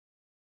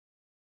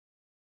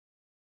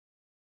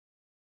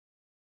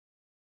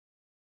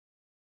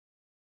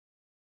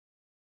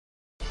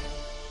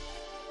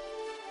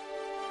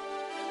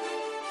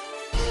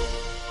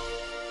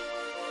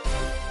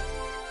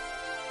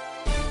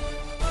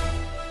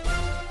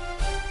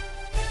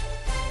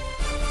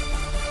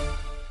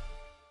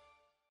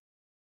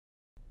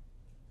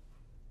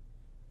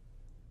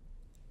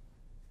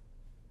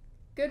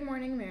Good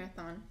morning,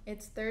 Marathon.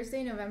 It's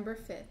Thursday, November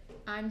 5th.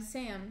 I'm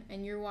Sam,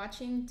 and you're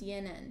watching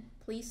DNN.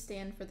 Please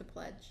stand for the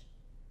pledge.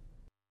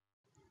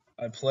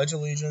 I pledge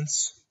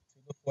allegiance to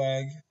the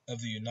flag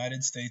of the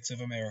United States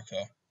of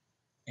America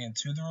and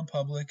to the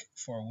republic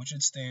for which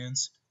it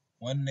stands,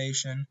 one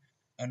nation,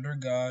 under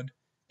God,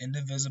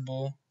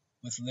 indivisible,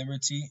 with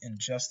liberty and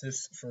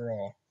justice for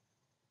all.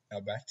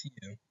 Now back to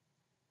you.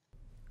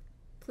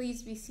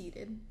 Please be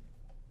seated.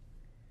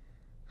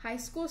 High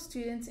school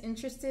students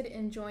interested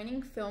in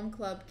joining film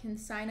club can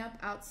sign up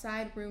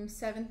outside room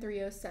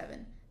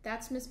 7307.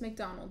 That's Miss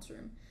McDonald's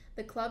room.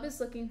 The club is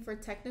looking for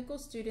technical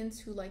students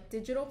who like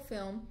digital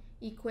film,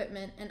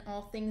 equipment, and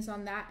all things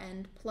on that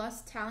end,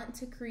 plus talent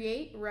to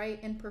create,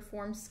 write, and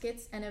perform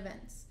skits and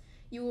events.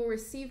 You will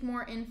receive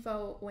more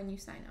info when you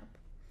sign up.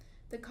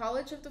 The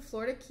College of the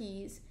Florida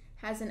Keys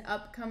has an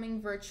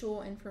upcoming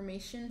virtual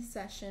information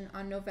session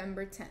on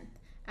November 10th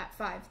at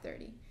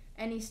 5:30.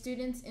 Any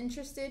students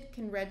interested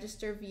can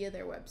register via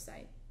their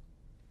website.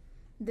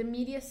 The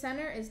Media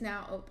Center is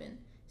now open.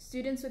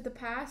 Students with a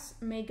pass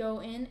may go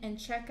in and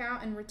check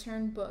out and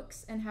return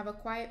books and have a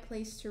quiet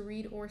place to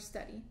read or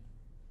study.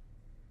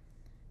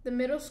 The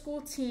middle school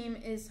team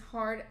is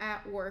hard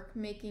at work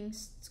making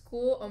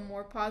school a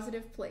more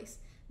positive place.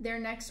 Their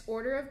next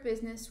order of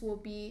business will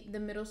be the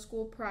middle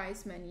school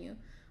prize menu,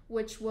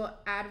 which will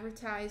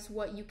advertise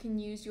what you can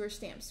use your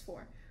stamps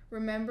for.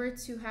 Remember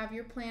to have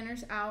your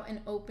planners out and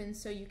open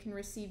so you can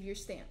receive your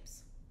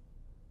stamps.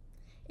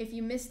 If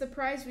you missed the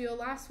prize wheel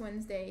last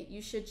Wednesday,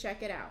 you should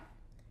check it out.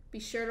 Be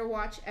sure to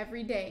watch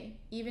every day,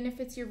 even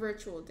if it's your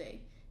virtual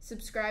day.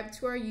 Subscribe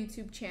to our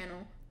YouTube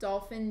channel,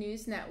 Dolphin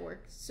News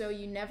Network, so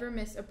you never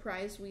miss a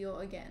prize wheel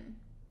again.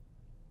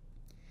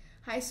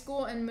 High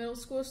school and middle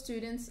school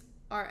students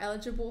are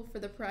eligible for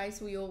the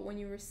prize wheel when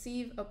you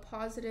receive a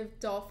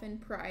positive Dolphin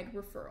Pride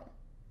referral.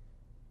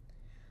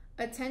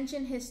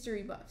 Attention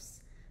history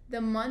buffs. The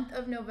month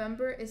of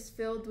November is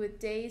filled with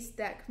days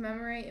that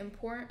commemorate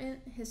important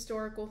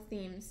historical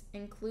themes,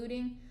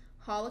 including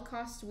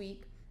Holocaust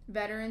Week,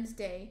 Veterans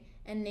Day,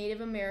 and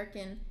Native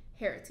American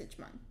Heritage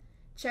Month.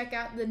 Check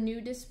out the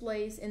new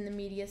displays in the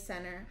Media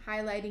Center,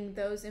 highlighting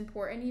those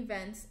important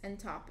events and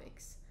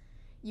topics.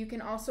 You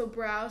can also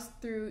browse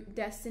through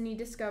Destiny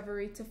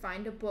Discovery to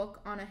find a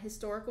book on a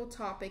historical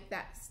topic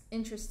that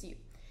interests you.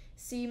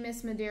 See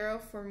Ms. Madero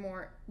for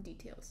more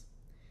details.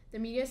 The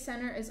Media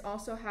Center is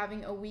also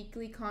having a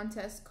weekly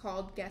contest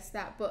called Guess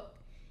That Book.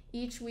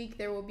 Each week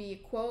there will be a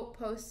quote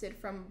posted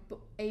from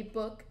a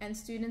book and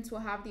students will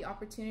have the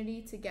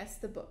opportunity to guess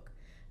the book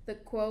the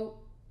quote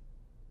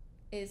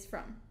is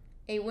from.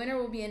 A winner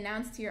will be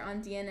announced here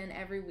on DNN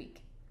every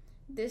week.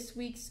 This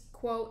week's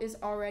quote is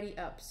already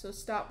up, so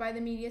stop by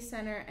the Media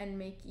Center and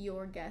make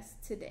your guess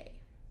today.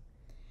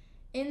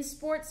 In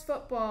sports,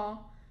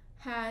 football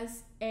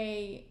has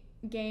a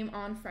game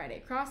on Friday.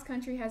 Cross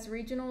country has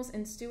regionals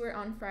in Stewart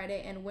on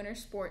Friday, and winter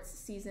sports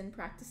season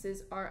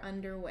practices are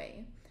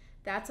underway.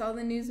 That's all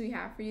the news we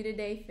have for you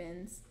today,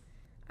 Finns.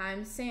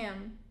 I'm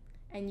Sam,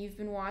 and you've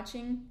been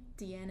watching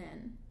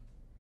DNN.